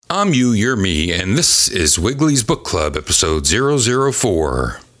I'm you, you're me, and this is Wiggly's Book Club, episode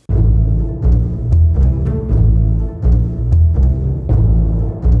 004.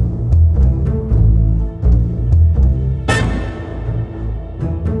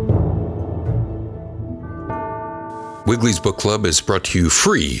 Wiggly's Book Club is brought to you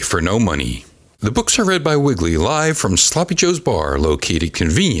free for no money. The books are read by Wiggly live from Sloppy Joe's Bar, located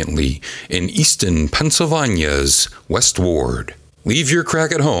conveniently in Easton, Pennsylvania's West Ward. Leave your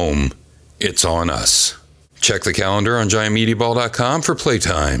crack at home. It's on us. Check the calendar on GiantMediaBall.com for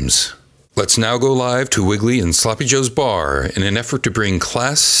playtimes. Let's now go live to Wiggly and Sloppy Joe's Bar in an effort to bring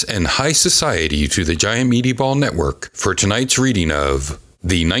class and high society to the Giant Media Ball Network for tonight's reading of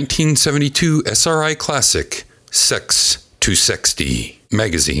the 1972 SRI classic, Sex to Sexty,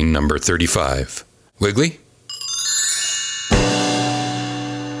 magazine number 35. Wiggly?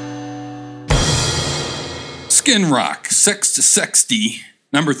 Skin Rock, Sex to Sexty,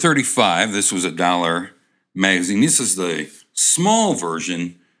 number 35. This was $1 magazine. This is the small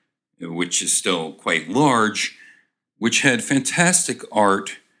version, which is still quite large, which had fantastic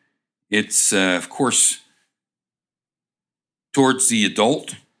art. It's, of course, towards the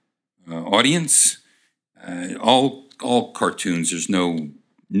adult audience. All cartoons. There's no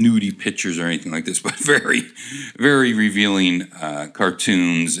nudie pictures or anything like this, but very, very revealing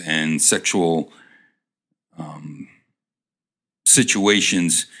cartoons and sexual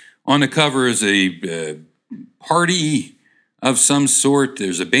situations. On the cover is a party of some sort.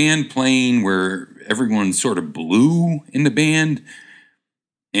 There's a band playing where everyone's sort of blue in the band.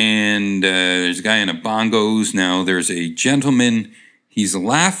 And there's a guy in a bongos. Now there's a gentleman. He's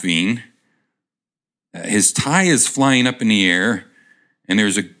laughing. His tie is flying up in the air. And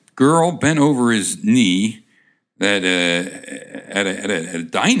there's a girl bent over his knee at a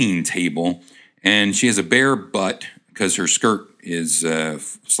dining table. And she has a bare butt because her skirt is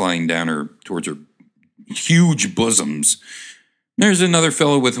sliding down towards her huge bosoms. There's another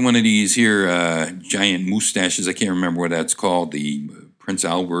fellow with one of these here giant mustaches. I can't remember what that's called, the Prince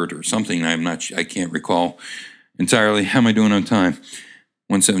Albert or something. I can't recall entirely. How am I doing on time?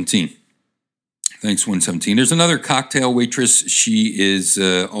 1:17. Thanks, 1:17. There's another cocktail waitress. She is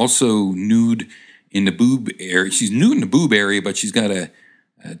also nude in the boob area. She's nude in the boob area, but she's got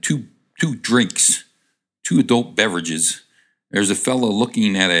two drinks, two adult beverages. There's a fellow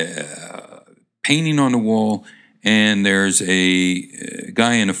looking at a painting on the wall, and there's a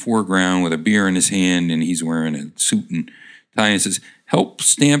guy in the foreground with a beer in his hand, and he's wearing a suit and tie, and it says, "Help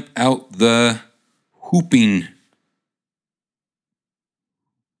stamp out the whooping."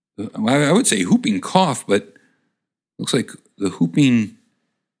 I would say whooping cough, but looks like the whooping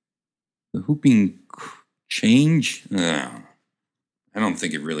change. I don't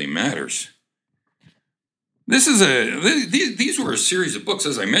think it really matters. These were a series of books,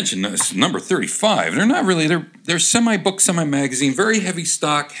 as I mentioned. This is number 35. They're not really, they're semi-book, semi-magazine, very heavy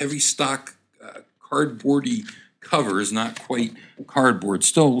stock, cardboardy covers, not quite cardboard,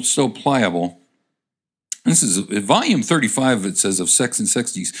 still pliable. This is volume 35, it says, of Sex and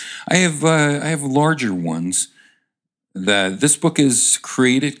Sexties. I have larger ones. This book is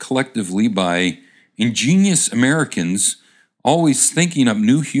created collectively by ingenious Americans, always thinking up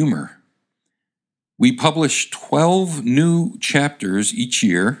new humor. We publish 12 new chapters each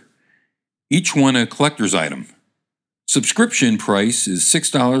year, each one a collector's item. Subscription price is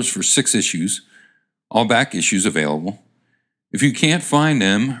 $6 for 6 issues, all back issues available. If you can't find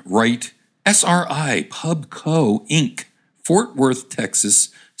them, write SRI Pub Co. Inc., Fort Worth, Texas,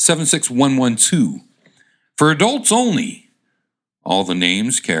 76112. For adults only. All the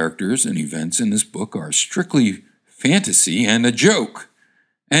names, characters, and events in this book are strictly fantasy and a joke,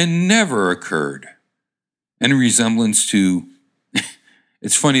 and never occurred. Any resemblance to...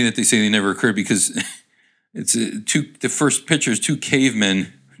 It's funny that they say they never occurred because it's the first picture is 2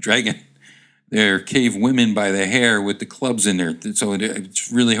 cavemen dragging their cave women by the hair with the clubs in there. So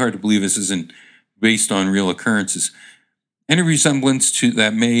it's really hard to believe this isn't based on real occurrences. Any resemblance to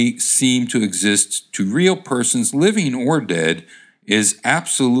that may seem to exist to real persons, living or dead, is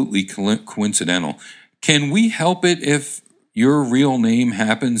absolutely coincidental. Can we help it if your real name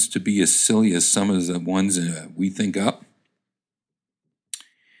happens to be as silly as some of the ones we think up?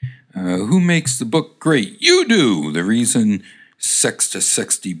 Who makes the book great? You do! The reason Sex to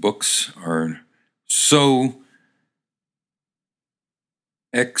Sexty books are so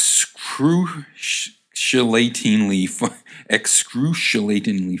excruciatingly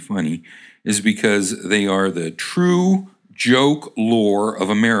funny is because they are the true joke lore of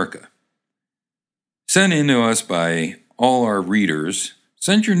America. Sent in to us by all our readers.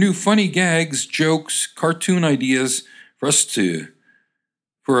 Send your new funny gags, jokes, cartoon ideas for us to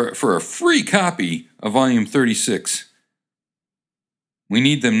for a free copy of Volume 36. We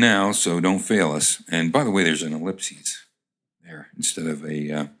need them now, so don't fail us. And by the way, there's an ellipses there instead of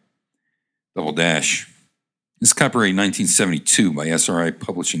a double dash. This is copyright 1972 by SRI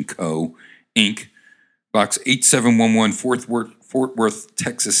Publishing Co., Inc., Box 8711, Fort Worth,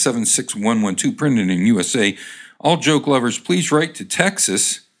 Texas 76112, printed in USA. All joke lovers, please write to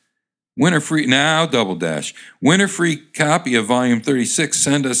Texas. Winter-free, now double dash. Winter-free copy of Volume 36.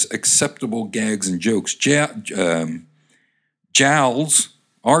 Send us acceptable gags and jokes. Jowls,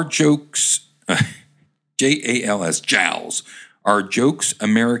 our jokes, Jals, Jowls. Our Jokes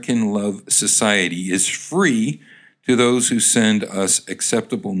American Love Society is free to those who send us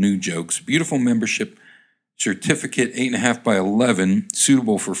acceptable new jokes. Beautiful membership certificate, 8.5 by 11,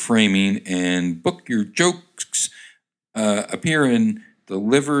 suitable for framing, and book your jokes appear and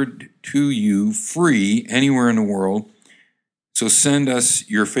delivered to you free anywhere in the world. So send us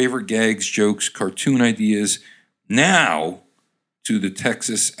your favorite gags, jokes, cartoon ideas now to the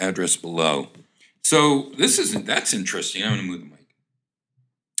Texas address below. So that's interesting. I'm going to move the mic.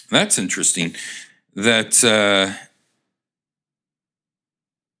 That's interesting that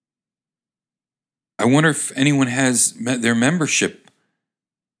I wonder if anyone has their membership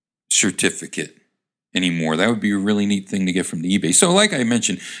certificate anymore. That would be a really neat thing to get from the eBay. So like I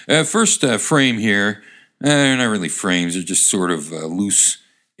mentioned, first frame here, they're not really frames. They're just sort of loose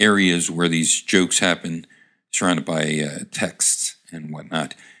areas where these jokes happen, surrounded by texts and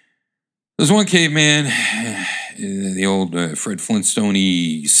whatnot. There's one caveman, the old Fred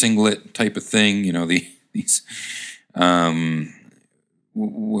Flintstone-y singlet type of thing. You know, these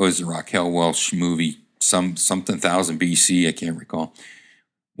what was the Raquel Welch movie? Something 1000 BC, I can't recall.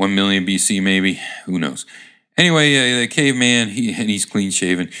 1 million BC maybe, who knows? Anyway, the caveman, he's clean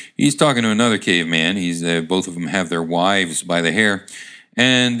shaven. He's talking to another caveman. He's both of them have their wives by the hair,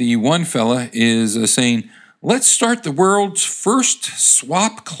 and the one fella is saying, "Let's start the world's first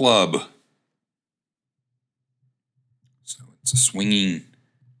swap club." So it's a swinging,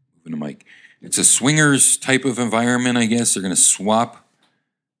 moving the mic. It's a swingers type of environment, I guess. They're going to swap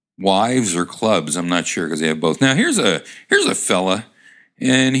wives or clubs. I'm not sure because they have both. Now here's a fella,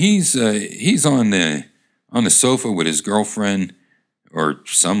 and he's on the sofa with his girlfriend or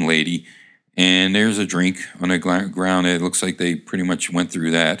some lady, and there's a drink on the ground. It looks like they pretty much went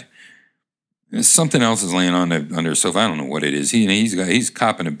through that. And something else is laying on the sofa. I don't know what it is. He's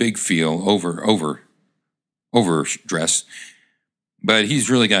copping a big feel over dress, but he's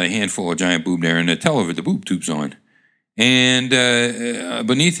really got a handful of giant boob there, and the boob tube's on. And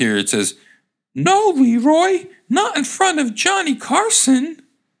beneath here it says, "No, Leroy, not in front of Johnny Carson."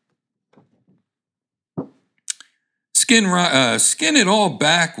 Skin it all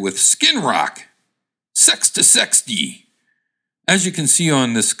back with Skin Rock. Sex to sexty. As you can see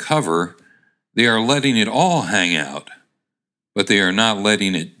on this cover, they are letting it all hang out, but they are not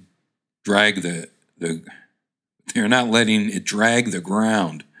letting it drag they're not letting it drag the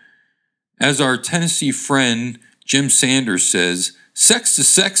ground. As our Tennessee friend Jim Sanders says, sex to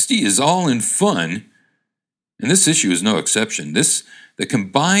sexty is all in fun, and this issue is no exception. The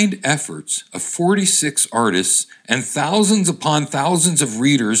combined efforts of 46 artists and thousands upon thousands of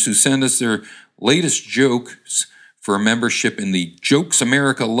readers who send us their latest jokes for a membership in the Jokes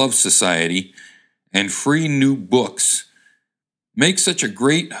America Love Society and free new books make such a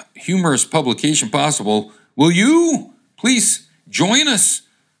great humorous publication possible. Will you please join us?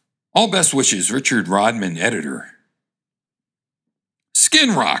 All best wishes, Richard Rodman, editor.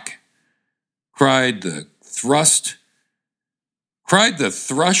 Skin Rock, cried the thrush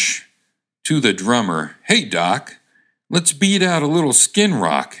to the drummer. "Hey, Doc, let's beat out a little Skin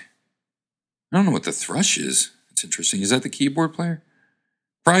Rock." I don't know what the thrush is. It's interesting. Is that the keyboard player?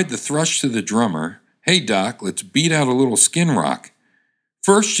 Cried the thrush to the drummer. "Hey, Doc, let's beat out a little Skin Rock.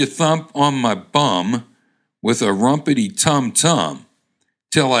 First you thump on my bum with a rumpety tum-tum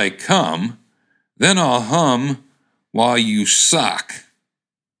till I come, then I'll hum while you sock."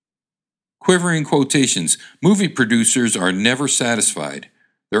 Quivering quotations. Movie producers are never satisfied.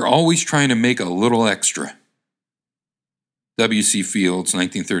 They're always trying to make a little extra. W.C. Fields,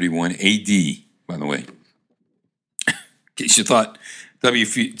 1931 A.D., by the way. In case you thought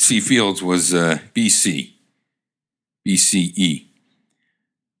W.C. Fields was B.C. BCE.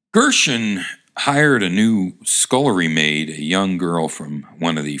 Gershon hired a new scullery maid, a young girl from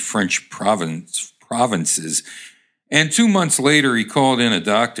one of the French provinces, and 2 months later he called in a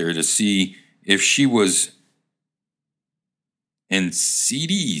doctor to see if she was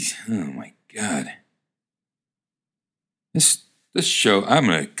NCDs. Oh my God. This show, I'm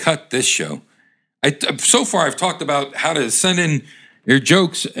going to cut this show. So far I've talked about how to send in your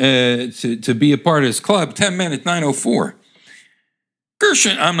jokes to be a part of this club. 10 minutes, 9:04.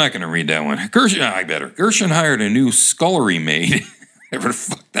 Gershon, I'm not going to read that one. I better. Gershon hired a new scullery maid. Whatever the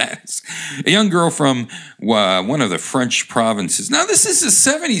fuck that is. A young girl from one of the French provinces. Now, this is the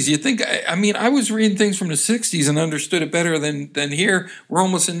 70s. You think, I was reading things from the 60s and understood it better than here. We're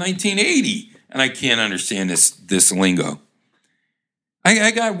almost in 1980, and I can't understand this lingo.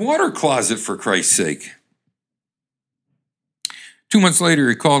 I got water closet, for Christ's sake. 2 months later,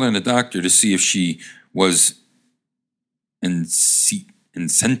 he called in a doctor to see if she was incenti.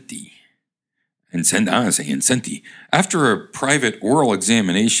 After a private oral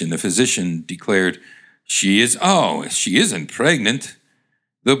examination, the physician declared, she isn't pregnant.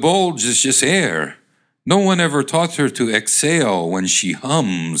 The bulge is just air. No one ever taught her to exhale when she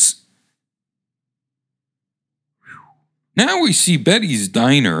hums. Now we see Betty's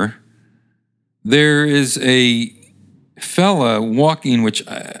Diner. There is a fella walking,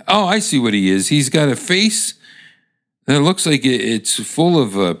 I see what he is. He's got a face that looks like it's full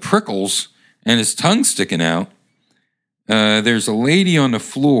of prickles and his tongue sticking out. There's a lady on the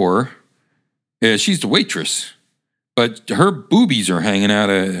floor. She's the waitress, but her boobies are hanging out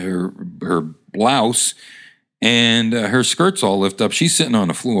of her blouse, and her skirt's all lifted up. She's sitting on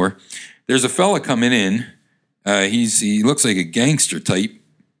the floor. There's a fella coming in. He looks like a gangster type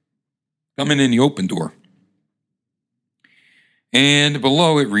coming in the open door. And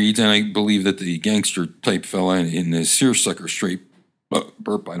below it reads, and I believe that the gangster type fella in the seersucker straight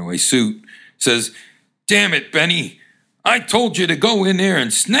burp, by the way, suit says, "Damn it, Benny, I told you to go in there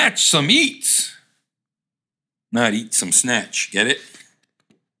and snatch some eats." Not eat some snatch, get it?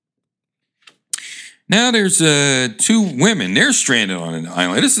 Now there's 2 women. They're stranded on an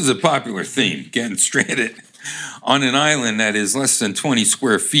island. This is a popular theme, getting stranded on an island that is less than 20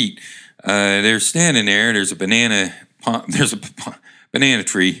 square feet. They're standing there. There's a banana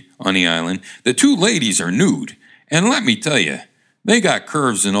tree on the island. The 2 ladies are nude. And let me tell you, they got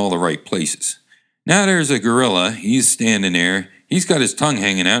curves in all the right places. Now there's a gorilla. He's standing there. He's got his tongue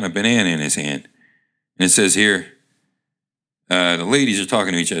hanging out and a banana in his hand. And it says here, the ladies are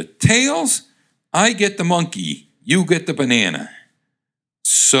talking to each other. "Tails, I get the monkey. You get the banana."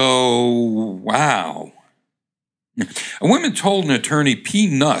 So, wow. A woman told an attorney, P.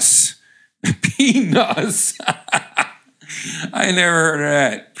 Nuss. P. Nuss. I never heard of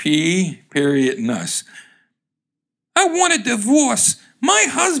that. P. Nuss. "I want a divorce. My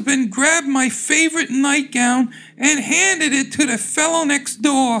husband grabbed my favorite nightgown and handed it to the fellow next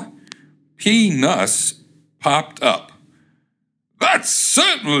door." P. Nuss popped up. "That's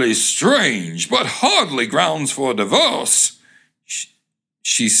certainly strange, but hardly grounds for divorce,"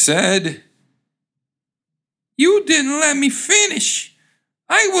 she said. "You didn't let me finish.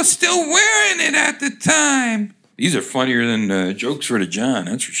 I was still wearing it at the time." These are funnier than jokes for the John,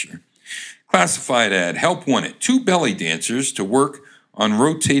 that's for sure. Classified ad, help wanted. 2 belly dancers to work on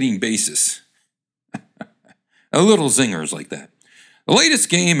rotating basis. A little zingers like that. The latest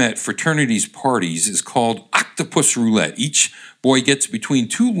game at fraternities' parties is called Octopus Roulette. Each boy gets between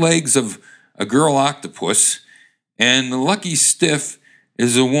 2 legs of a girl octopus, and the lucky stiff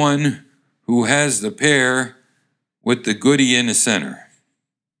is the one who has the pair with the goodie in the center.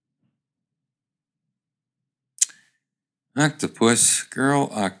 Octopus, girl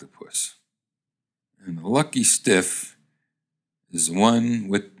octopus. And the lucky stiff is the one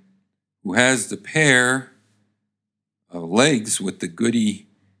who has the pair of legs with the goodie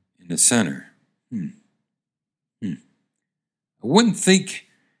in the center. I wouldn't think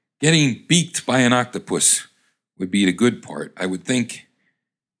getting beaked by an octopus would be the good part. I would think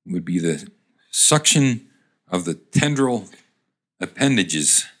it would be the suction of the tendril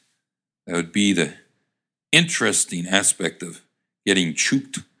appendages. That would be the interesting aspect of getting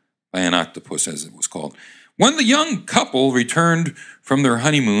chooped by an octopus, as it was called. When the young couple returned from their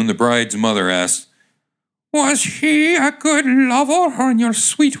honeymoon, the bride's mother asked, "Was he a good lover on your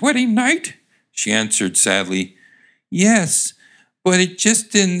sweet wedding night?" She answered sadly, "Yes, but it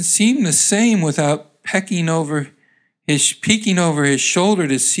just didn't seem the same without peeking over his shoulder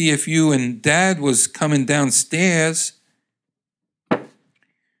to see if you and Dad was coming downstairs."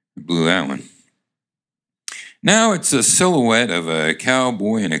 Blew that one. Now it's a silhouette of a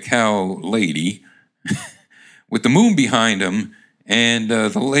cowboy and a cow lady with the moon behind them, and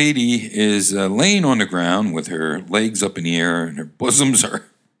the lady is laying on the ground with her legs up in the air, and her bosoms are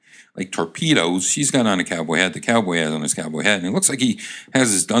like torpedoes. She's got on a cowboy hat. The cowboy has on his cowboy hat, and it looks like he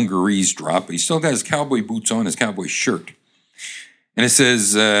has his dungarees dropped, but he's still got his cowboy boots on, his cowboy shirt. And it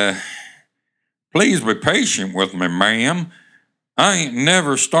says, "Please be patient with me, ma'am. I ain't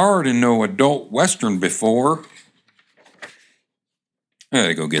never starred in no adult western before." I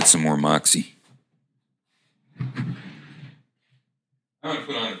gotta go get some more Moxie. I'm gonna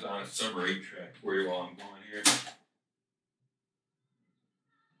put on a summer 8-track for you while I'm going here.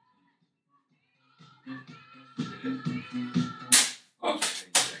 Oops.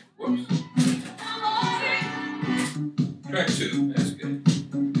 Whoops. Track 2. That's good.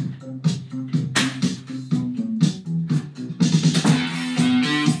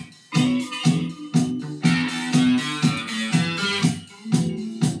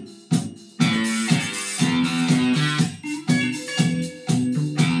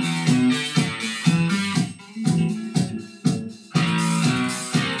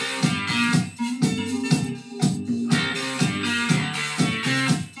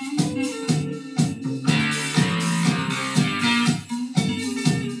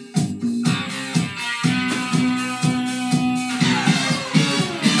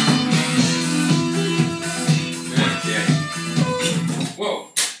 Whoa.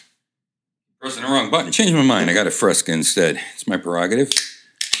 Pressing the wrong button. Change my mind. I got a Fresca instead. It's my prerogative.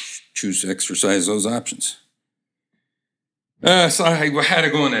 Choose to exercise those options. So I had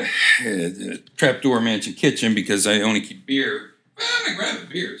to go in a trapdoor mansion kitchen because I only keep beer. Well, I grab a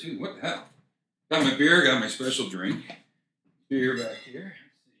beer too. What the hell? Got my beer, got my special drink. Beer back here.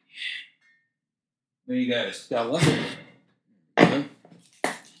 Then you got a Stella.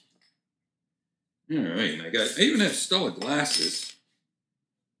 All right, and I even have Stella glasses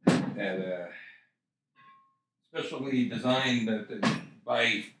that specially designed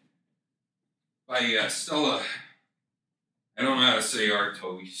by Stella. I don't know how to say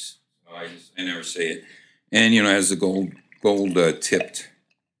Artois, so I never say it. And it has the gold tipped,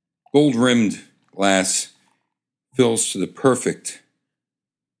 gold rimmed glass, fills to the perfect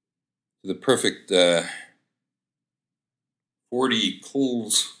 40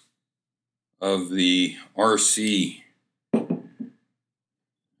 pulls of the RC.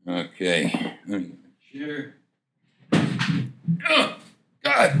 Okay. Sure. Oh,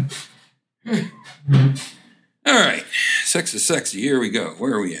 God. All right. Sex is sexy. Here we go.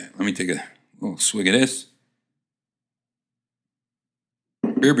 Where are we at? Let me take a little swig of this.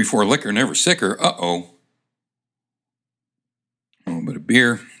 Beer before liquor, never sicker. Uh-oh. A little bit of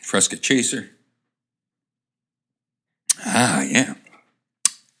beer. Fresca Chaser. Ah, yeah.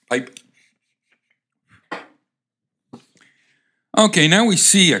 Pipe. Okay, now we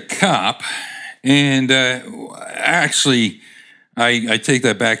see a cop, and actually, I take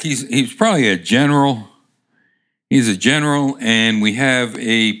that back. He's probably a general. He's a general, and we have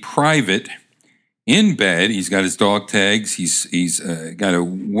a private in bed. He's got his dog tags. He's got a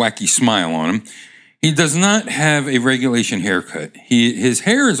wacky smile on him. He does not have a regulation haircut. His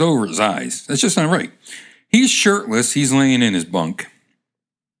hair is over his eyes. That's just not right. He's shirtless. He's laying in his bunk,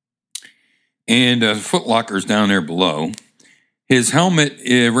 and Foot Locker's down there below. His helmet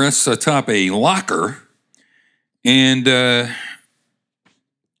rests atop a locker, and the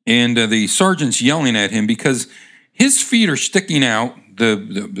sergeant's yelling at him because his feet are sticking out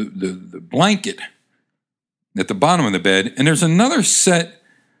the blanket at the bottom of the bed, and there's another set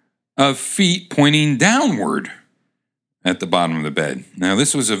of feet pointing downward at the bottom of the bed. Now,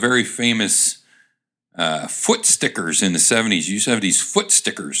 this was a very famous foot stickers in the 70s. You used to have these foot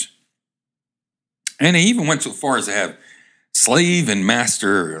stickers, and they even went so far as to have slave and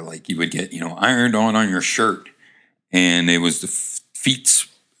master, like you would get, ironed on your shirt, and it was the feet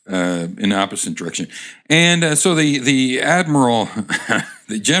in the opposite direction. And so the admiral,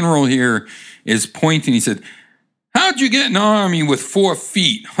 the general here, is pointing. He said, "How'd you get in the army with 4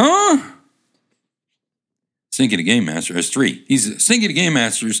 feet, huh?" Stinky the Game Master has 3. He's Stinky the Game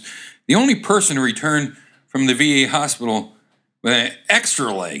Master's the only person to return from the VA hospital with an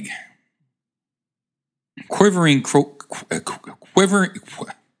extra leg. Quivering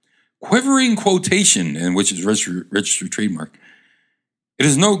quotation, and which is registered trademark. It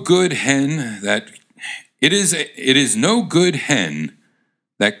is no good hen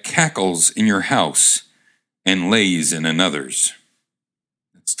that cackles in your house and lays in another's.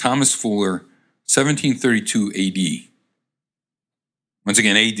 That's Thomas Fuller, 1732 A.D. Once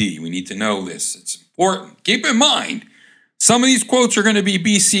again, A.D. We need to know this. It's important. Keep in mind, some of these quotes are going to be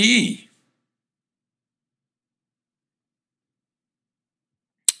BCE.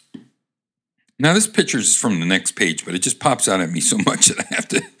 Now, this picture is from the next page, but it just pops out at me so much that I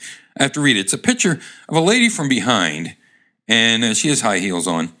have to read it. It's a picture of a lady from behind, and she has high heels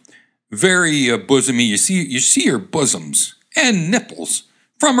on, very bosomy. You see her bosoms and nipples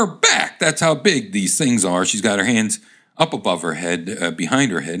from her back. That's how big these things are. She's got her hands up above her head,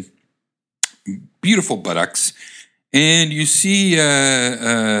 behind her head. Beautiful buttocks, and you see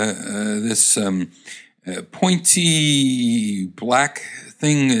this pointy black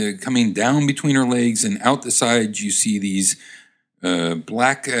thing coming down between her legs, and out the sides you see these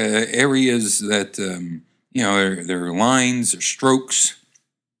black areas that, they're lines or strokes,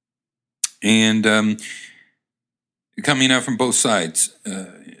 and coming out from both sides.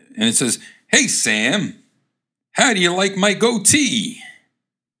 And it says, "Hey, Sam, how do you like my goatee?"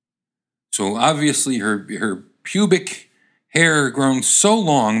 So obviously her pubic hair had grown so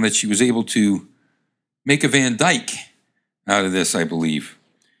long that she was able to make a Van Dyke out of this, I believe.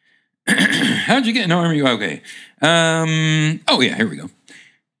 How'd you get an army? Okay. Here we go.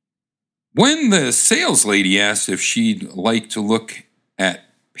 When the sales lady asked if she'd like to look at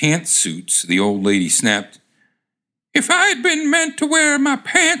pantsuits, the old lady snapped, "If I'd been meant to wear my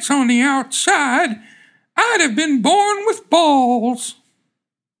pants on the outside, I'd have been born with balls."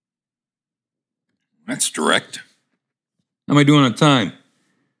 That's direct. How am I doing on time?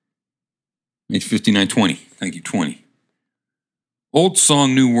 It's 59:20. Thank you, 20. Old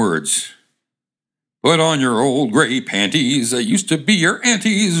song, new words. Put on your old gray panties that used to be your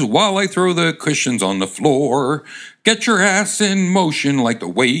aunties while I throw the cushions on the floor. Get your ass in motion like the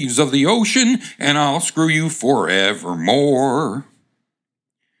waves of the ocean, and I'll screw you forevermore.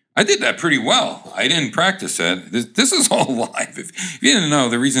 I did that pretty well. I didn't practice that. This is all live. If you didn't know,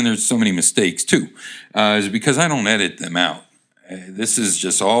 the reason there's so many mistakes, too, is because I don't edit them out. This is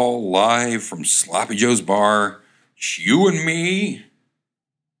just all live from Sloppy Joe's Bar. It's you and me.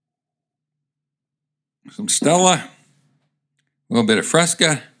 Some Stella. A little bit of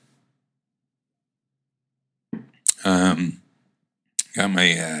Fresca. Got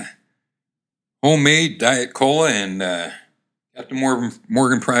my homemade Diet Cola and got the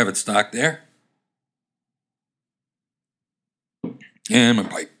Morgan Private stock there. And my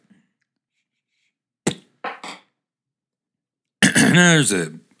pipe.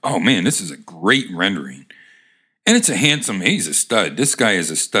 This is a great rendering. And it's a handsome, he's a stud. This guy is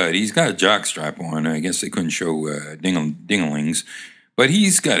a stud. He's got a jockstrap on. I guess they couldn't show dinglings. But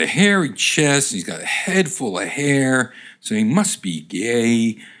he's got a hairy chest. He's got a head full of hair. So he must be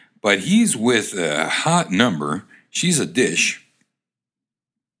gay. But he's with a hot number. She's a dish.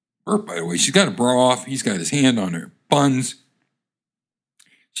 Burp, by the way. She's got a bra off. He's got his hand on her buns.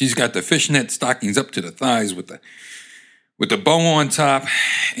 She's got the fishnet stockings up to the thighs with the bow on top.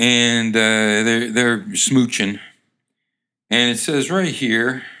 And they're smooching. And it says right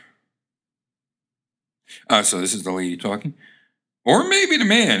here, so this is the lady talking. Or maybe the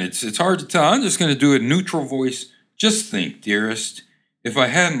man. It's hard to tell. I'm just going to do a neutral voice. Just think, dearest, if I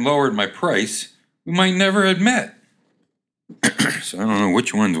hadn't lowered my price, we might never have met. So I don't know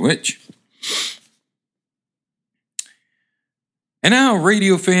which one's which. And now,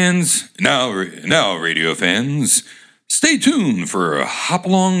 radio fans, stay tuned for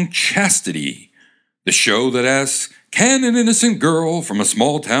Hopalong Chastity, the show that asks, can an innocent girl from a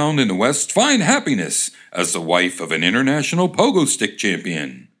small town in the West find happiness as the wife of an international pogo stick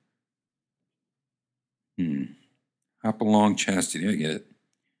champion? Hopalong Chastity, I get it.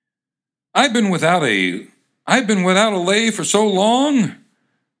 I've been without a lay for so long,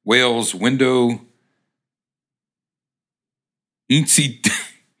 wails Window Eensy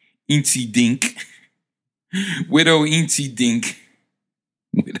Dink. Widow Eensy Dink.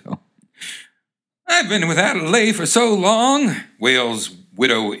 Widow. I've been without a lay for so long, wails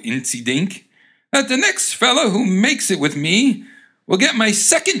Widow Eensy Dink, that the next fellow who makes it with me will get my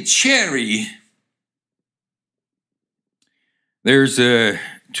second cherry. There's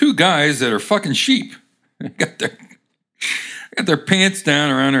two guys that are fucking sheep. got their pants down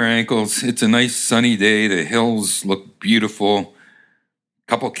around their ankles. It's a nice sunny day. The hills look beautiful.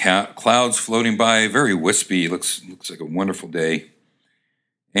 Couple clouds floating by, very wispy. Looks like a wonderful day.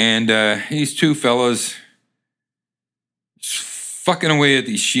 And these two fellas just fucking away at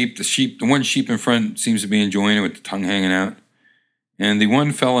these sheep. The one sheep in front seems to be enjoying it with the tongue hanging out. And the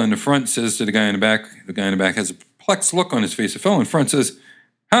one fella in the front says to the guy in the back has a perplexed look on his face. The fellow in front says,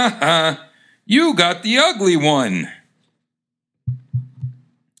 "Ha ha, you got the ugly one."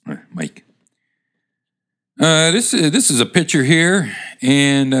 Mike. This is a picture here,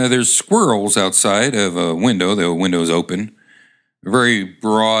 and there's squirrels outside of a window. The window's open. A very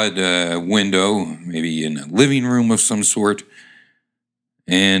broad window, maybe in a living room of some sort.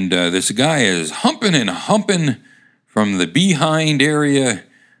 And this guy is humping and humping from the behind area,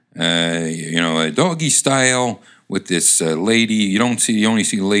 a doggy style with this lady. You only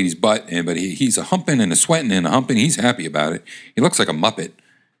see the lady's butt, but he's a humping and a sweating and a humping. He's happy about it. He looks like a Muppet.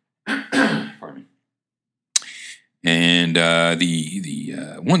 Pardon me. And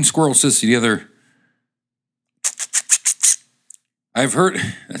the one squirrel says to the other, "I've heard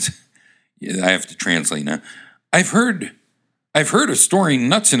Yeah, I have to translate now. I've heard of storing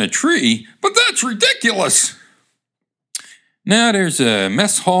nuts in a tree, but that's ridiculous. Now there's a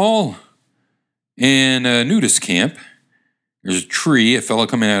mess hall and a nudist camp. There's a tree, a fellow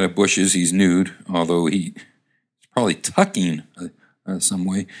coming out of bushes. He's nude, although he's probably tucking some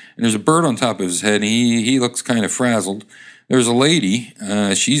way. And there's a bird on top of his head, and he looks kind of frazzled. There's a lady.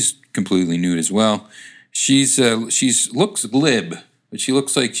 She's completely nude as well. She's looks glib, but she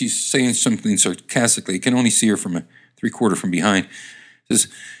looks like she's saying something sarcastically. You can only see her from a 3/4 from behind. Says,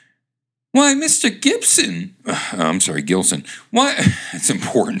 "Why, Mr. Gibson?" I'm sorry, Gilson. Why? It's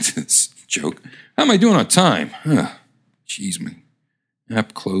important. This joke. How am I doing on time? Jeez, my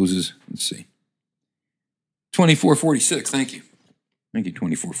app closes. Let's see. 24:46. Thank you. Thank you,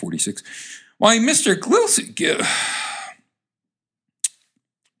 24:46. Why, Mr. Gilson.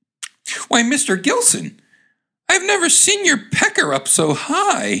 Why, Mr. Gilson, I've never seen your pecker up so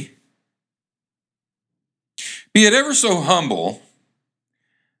high. Be it ever so humble,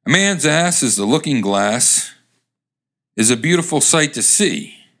 a man's ass is the looking glass, is a beautiful sight to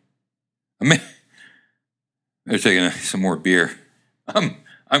see. They're taking some more beer. I'm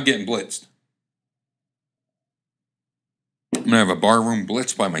getting blitzed. I'm gonna have a barroom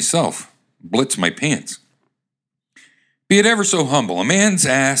blitz by myself. Blitz my pants. Be it ever so humble, a man's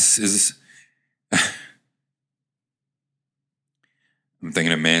ass is. I'm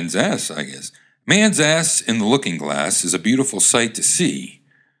thinking of man's ass, I guess. Man's ass in the looking glass is a beautiful sight to see,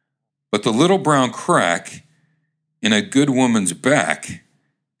 but the little brown crack in a good woman's back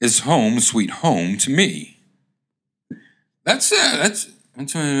is home, sweet home to me. That's no, it's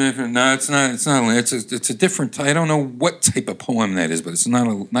not. It's a different. I don't know what type of poem that is, but it's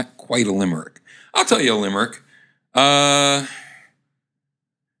not quite a limerick. I'll tell you a limerick.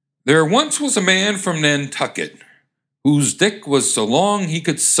 There once was a man from Nantucket whose dick was so long he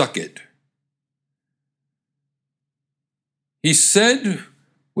could suck it. He said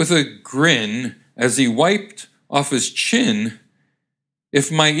with a grin as he wiped off his chin,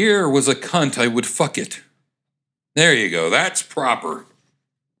 "If my ear was a cunt, I would fuck it." There you go. That's proper.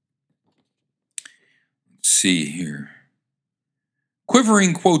 Let's see here.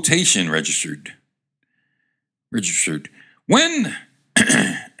 Quivering quotation registered. When,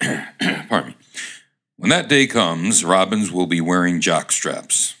 pardon me, when that day comes, Robbins will be wearing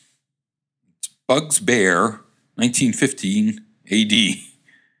jockstraps. It's Bugs Bear, 1915 AD.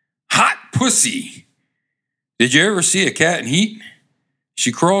 Hot pussy. Did you ever see a cat in heat?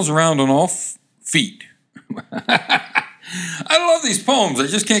 She crawls around on all feet. I love these poems. I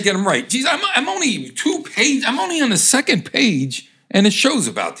just can't get them right. Geez, I'm only 2 pages. I'm only on the second page, and it shows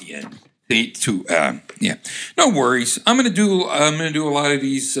about the end. Yeah, no worries. I'm gonna do a lot of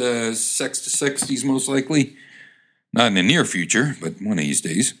these sex to 60s, most likely. Not in the near future, but one of these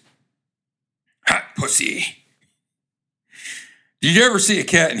days. Hot pussy. Did you ever see a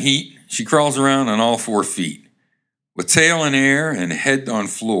cat in heat? She crawls around on all 4 feet, with tail in air and head on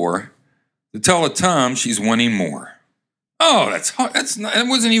floor. To tell a Tom she's wanting more. Oh, that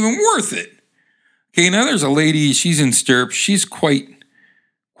wasn't even worth it. Okay, now there's a lady. She's in stirrups. She's quite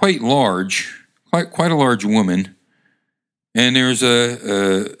large, quite a large woman. And there's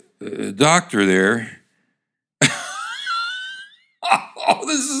a doctor there. Oh,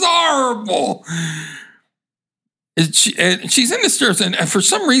 this is horrible. She's in the stirrups, and for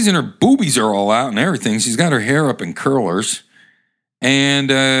some reason her boobies are all out and everything. She's got her hair up in curlers.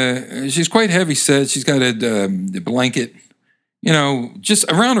 And she's quite heavy set. She's got a blanket, just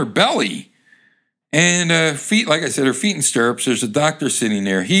around her belly. And feet, like I said, her feet in stirrups. There's a doctor sitting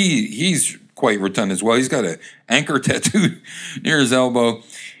there. He's quite rotund as well. He's got an anchor tattooed near his elbow.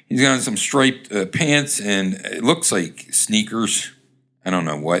 He's got some striped pants, and it looks like sneakers. I don't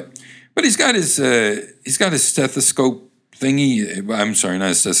know what. But he's got his stethoscope thingy. I'm sorry, not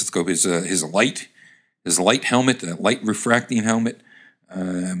his stethoscope. His light helmet, a light refracting helmet.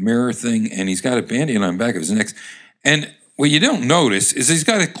 Mirror thing, and he's got a Band-Aid on the back of his neck. And what you don't notice is he's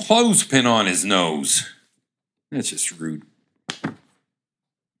got a clothespin on his nose. That's just rude. I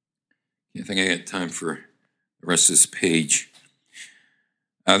think I got time for the rest of this page.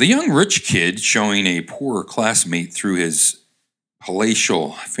 The young rich kid, showing a poor classmate through his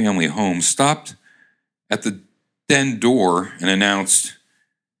palatial family home, stopped at the den door and announced,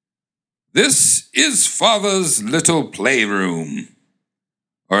 "This is Father's little playroom,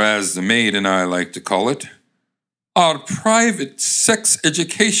 or as the maid and I like to call it, our private sex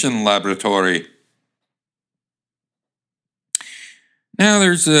education laboratory." Now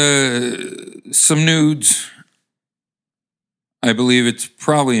there's some nudes. I believe it's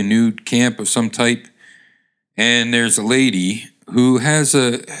probably a nude camp of some type. And there's a lady who has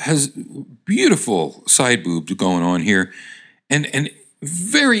beautiful side boobs going on here, and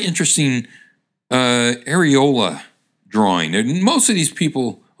very interesting areola drawing. And most of these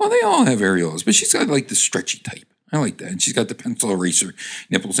people, they all have areolas, but she's got like the stretchy type. I like that. And she's got the pencil eraser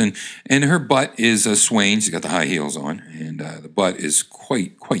nipples, and her butt is swaying. She's got the high heels on, and the butt is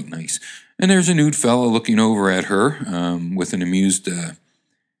quite nice. And there's a nude fella looking over at her with an amused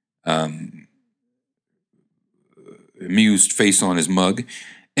face on his mug.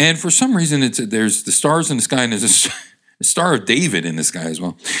 And for some reason, there's the stars in the sky, and there's a Star of David in the sky as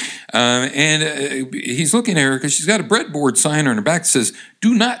well. And he's looking at her because she's got a breadboard sign on her back that says,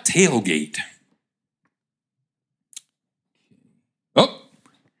 "Do not tailgate." Oh,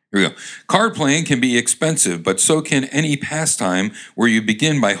 here we go. Card playing can be expensive, but so can any pastime where you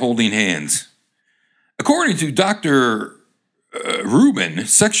begin by holding hands. According to Dr. Rubin,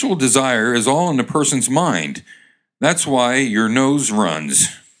 sexual desire is all in the person's mind. That's why your nose runs.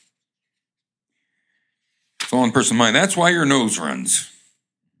 It's all in the person's mind. That's why your nose runs.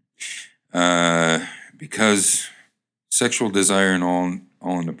 Because sexual desire and all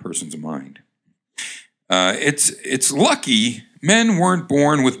in the person's mind. It's lucky men weren't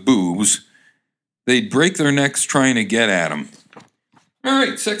born with boobs. They'd break their necks trying to get at them. All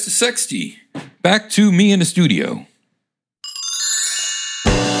right, Sex is Sexty. Back to me in the studio.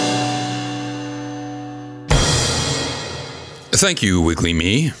 Thank you, Wiggly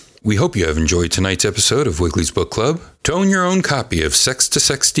Me. We hope you have enjoyed tonight's episode of Wiggly's Book Club. To own your own copy of Sex to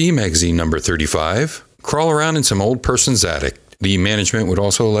Sexty magazine number 35, crawl around in some old person's attic. The management would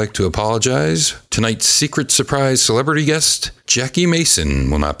also like to apologize. Tonight's secret surprise celebrity guest, Jackie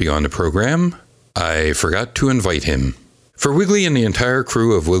Mason, will not be on the program. I forgot to invite him. For Wiggly and the entire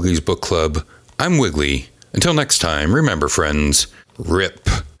crew of Wiggly's Book Club, I'm Wiggly. Until next time, remember, friends, RIP.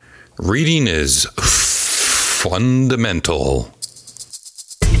 Reading is fundamental.